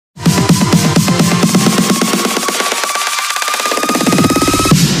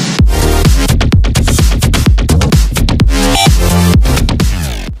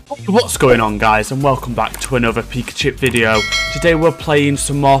What's going on, guys, and welcome back to another Pikachip video. Today we're playing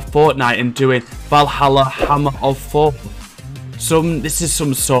some more Fortnite and doing Valhalla Hammer of Thor. This is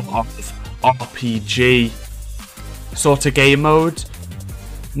some sort of RPG sort of game mode.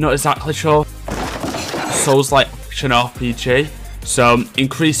 Not exactly sure. Souls-like action RPG. So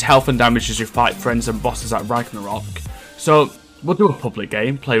increase health and damage as you fight friends and bosses at Ragnarok. So we'll do a public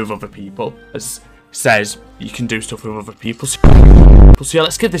game, play with other people. As it says, you can do stuff with other people. So yeah,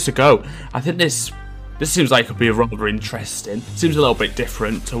 let's give this a go. I think this seems like it could be rather interesting. Seems a little bit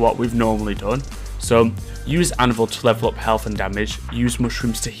different to what we've normally done. So use anvil to level up health and damage. Use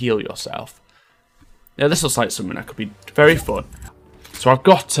mushrooms to heal yourself. Yeah, this looks like something that could be very fun. So I've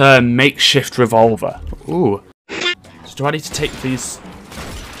got a makeshift revolver. Ooh. So do I need to take these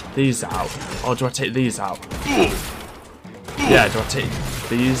out? Or do I take these out? Yeah, do I take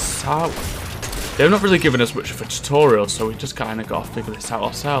these out? They're not really giving us much of a tutorial, so we just kind of got to figure this out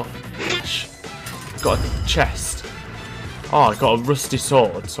ourselves. Got a chest. Oh, I got a rusty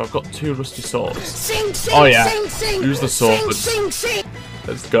sword, so I've got 2 rusty swords. Oh yeah, use the swords.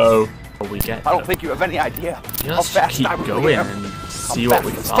 Let's go. What we get? I don't think you have any idea. Yeah, let's just keep going and see what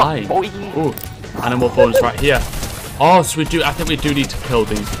we find. Ooh, animal bones right here. Oh, so I think we do need to kill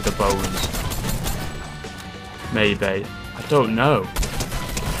these for the bones. Maybe. I don't know.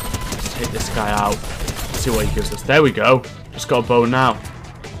 Take this guy out. See what he gives us. There we go. Just got a bow now.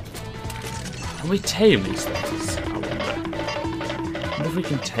 Can we tame these things? I wonder if we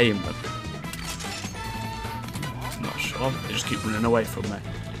can tame them. I'm not sure. They just keep running away from me.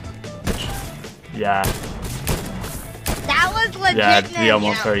 Yeah. That was legit. Yeah, the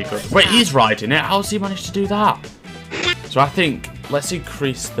almost very good. Wait, he's riding it. How's he managed to do that? So I think let's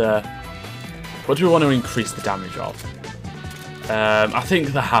increase the. What do we want to increase the damage of? I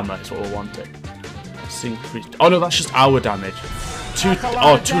think the hammer is what we're wanting. Let's increase. Oh no, that's just our damage.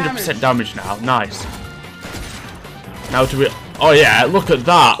 200% damage now. Nice. Now do we? Oh yeah, look at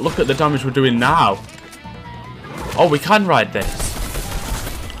that. Look at the damage we're doing now. Oh, we can ride this.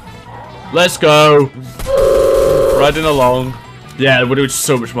 Let's go. Riding along. Yeah, we're doing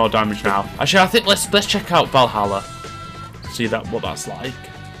so much more damage now. Actually, I think let's check out Valhalla. See what that's like.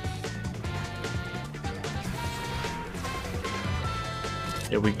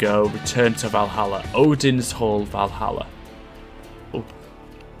 Here we go. Return to Valhalla. Odin's Hall, Valhalla. Oh,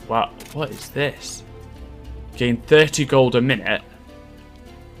 wow. What is this? Gain 30 gold a minute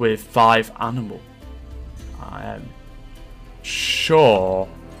with 5 animal. I am sure.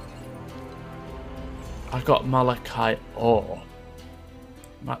 I got malachite ore.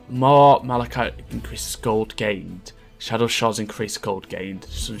 More malachite increases gold gained. Shadow shards increase gold gained.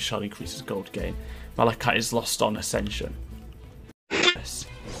 Sun shard increases gold gained. Malachite is lost on ascension. Yes.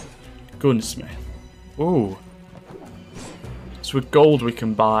 Gunsmith. Ooh. So with gold we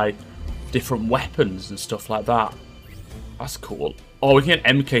can buy different weapons and stuff like that. That's cool. Oh, we can get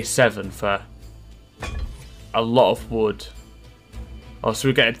MK7 for a lot of wood. Oh, so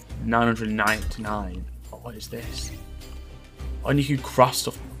we get 999. Oh, what is this? Oh, and you can craft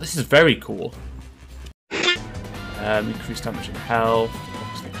stuff. This is very cool. Increased damage and health.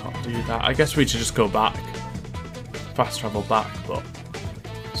 Obviously can't do that. I guess we should just go back. Fast travel back, but.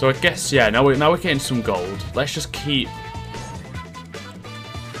 So I guess yeah. Now we're getting some gold. Let's just keep.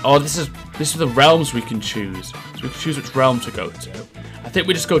 Oh, this is the realms we can choose. So we can choose which realm to go to. I think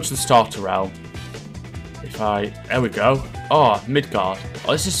we just go to the starter realm. There we go. Oh, Midgard.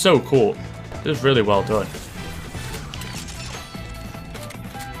 Oh, this is so cool. This is really well done.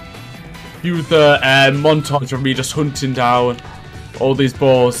 Use the montage of me just hunting down all these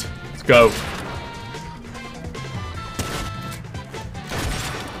boars. Let's go.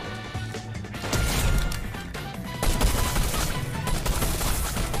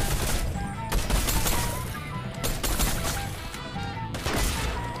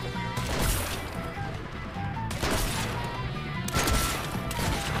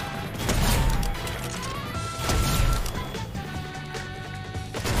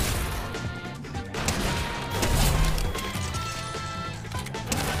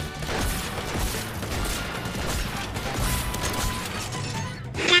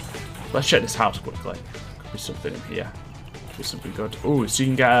 Let's check this house quickly. Could be something in here. Could be something good. Ooh, so you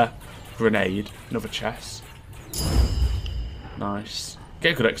can get a grenade. Another chest. Nice.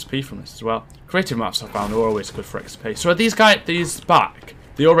 Get good XP from this as well. Creative maps I found are always good for XP. So are these back?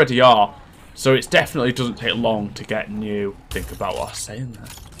 They already are. So it definitely doesn't take long to get new. Think about what I was saying there.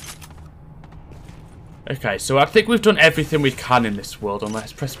 Okay, so I think we've done everything we can in this world. And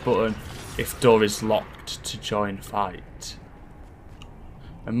let's press button if door is locked to join fight.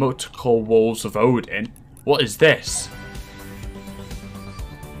 A motor called Wolves of Odin. What is this?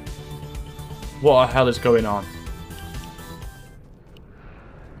 What the hell is going on?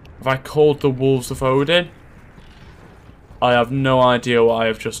 Have I called the Wolves of Odin? I have no idea what I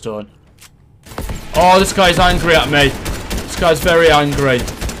have just done. Oh, this guy's angry at me. This guy's very angry.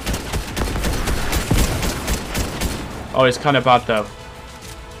 Oh, it's kind of bad though.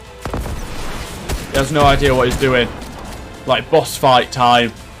 He has no idea what he's doing. Like boss fight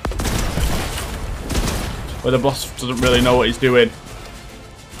time. Where the boss doesn't really know what he's doing.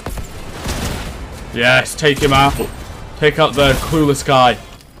 Yes, take him out. Take out the clueless guy.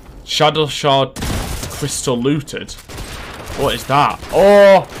 Shadow Shard crystal looted. What is that?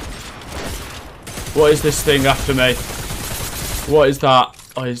 Oh! What is this thing after me? What is that?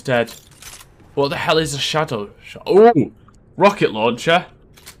 Oh, he's dead. What the hell is a shadow shard? Oh! Rocket launcher.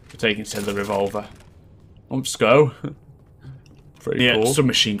 We're taking to the revolver. Let's go. Pretty cool. Some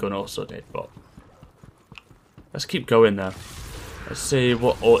machine gun also did, but let's keep going though. Let's see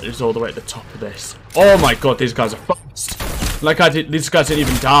what is all the way at the top of this. Oh my god, these guys are fast. Like these guys didn't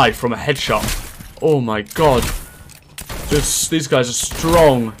even die from a headshot. Oh my god. These guys are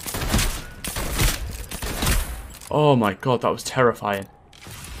strong. Oh my god, that was terrifying.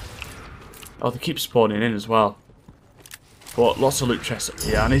 Oh, they keep spawning in as well. But lots of loot chests up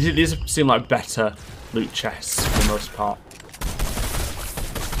here, and these seem like better loot chests for the most part.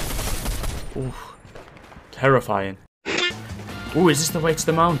 Ooh, terrifying. Ooh, is this the way to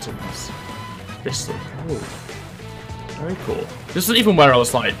the mountains? This thing. Ooh, very cool. This isn't even where I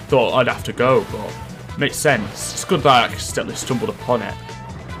was like thought I'd have to go, but makes sense. It's good that I accidentally stumbled upon it.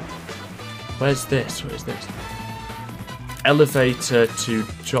 Where's this? Where's this? Elevator to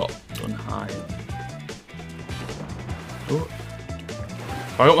Jotunheim. Ooh.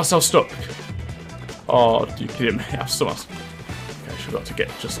 I got myself stuck. Oh, you kidding me? I've still okay, I should got to get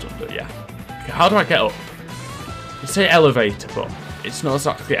just under, yeah. Okay, how do I get up? You say elevator, but it's not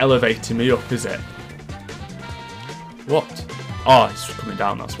exactly elevating me up, is it? What? Oh, it's coming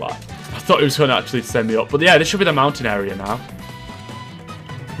down, that's why. I thought it was going to actually send me up. But yeah, this should be the mountain area now.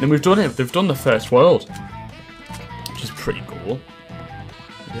 And then we've done it. They've done the first world. Which is pretty cool.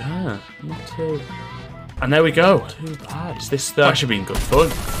 Yeah, not too... And there we go. Too bad. Is this the... actually been good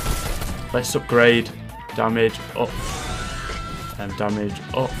fun. Let's upgrade. Damage up. And damage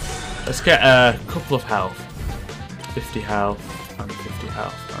up. Let's get a couple of health. 50 health and 50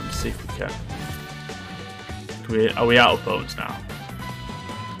 health. And see if we can... Are we out of bones now?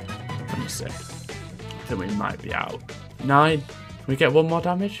 Let me see. I think we might be out. 9. Can we get 1 more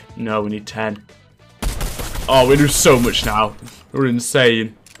damage? No, we need 10. Oh, we do so much now. We're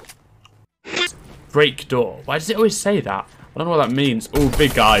insane. Break door. Why does it always say that? I don't know what that means. Oh,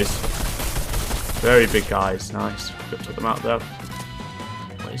 big guys. Very big guys. Nice. We've got to put them out though.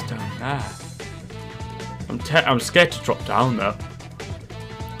 What is down there? I'm scared to drop down though.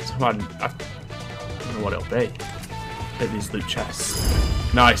 So I don't know what it'll be. Take these loot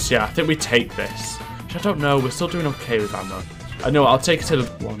chests. Nice, yeah. I think we take this. Which I don't know. We're still doing okay with ammo. I know. I'll take it to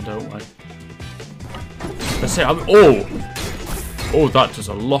the one, don't we? Let's say oh, that does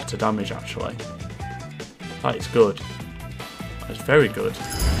a lot of damage actually. That is good. That is very good.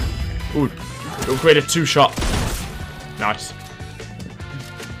 Ooh, upgraded 2-shot. Nice.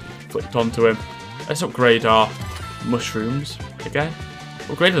 Flipped onto him. Let's upgrade our mushrooms again.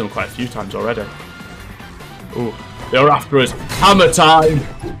 Upgraded them quite a few times already. Ooh, they're after us. Hammer time!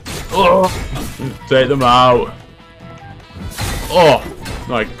 Oh, take them out. Oh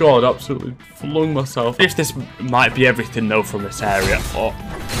my god, absolutely flung myself. If this might be everything though from this area.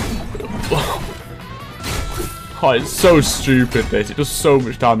 Oh, it's so stupid this. It does so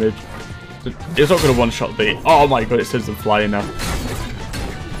much damage. It's not going to one-shot the... Oh my god, it sends them flying now.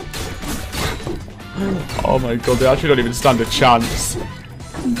 Oh my god, they actually don't even stand a chance.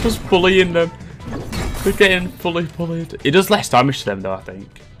 Just bullying them. They're getting fully bullied. It does less damage to them though, I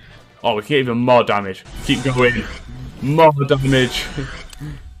think. Oh, we can get even more damage. Keep going. More damage.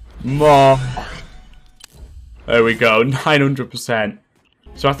 More. There we go, 900%.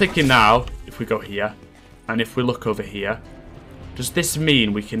 So I'm thinking now, if we go here, and if we look over here, does this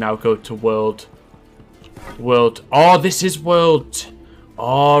mean we can now go to world? Oh, this is world.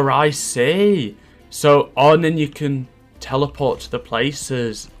 Oh, I see. So, and then you can teleport to the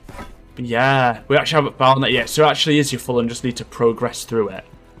places. But yeah, we actually haven't found that yet. So it actually is useful and just need to progress through it.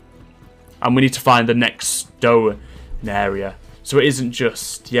 And we need to find the next stone area. So it isn't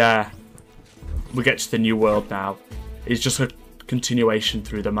just, yeah, we get to the new world now. It's just a continuation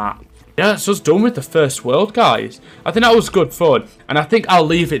through the map. Yeah, so it's done with the first world, guys. I think that was good fun. And I think I'll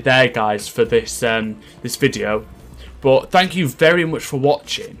leave it there, guys, for this this video. But thank you very much for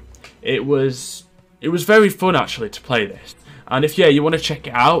watching. It was very fun, actually, to play this. And if, yeah, you want to check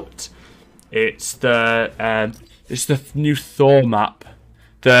it out, It's the new Thor map,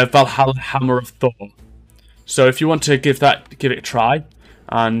 the Valhalla Hammer of Thor. So if you want to give it a try,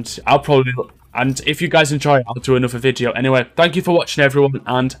 and if you guys enjoy it, I'll do another video. Anyway, thank you for watching, everyone,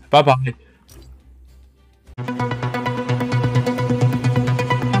 and bye bye.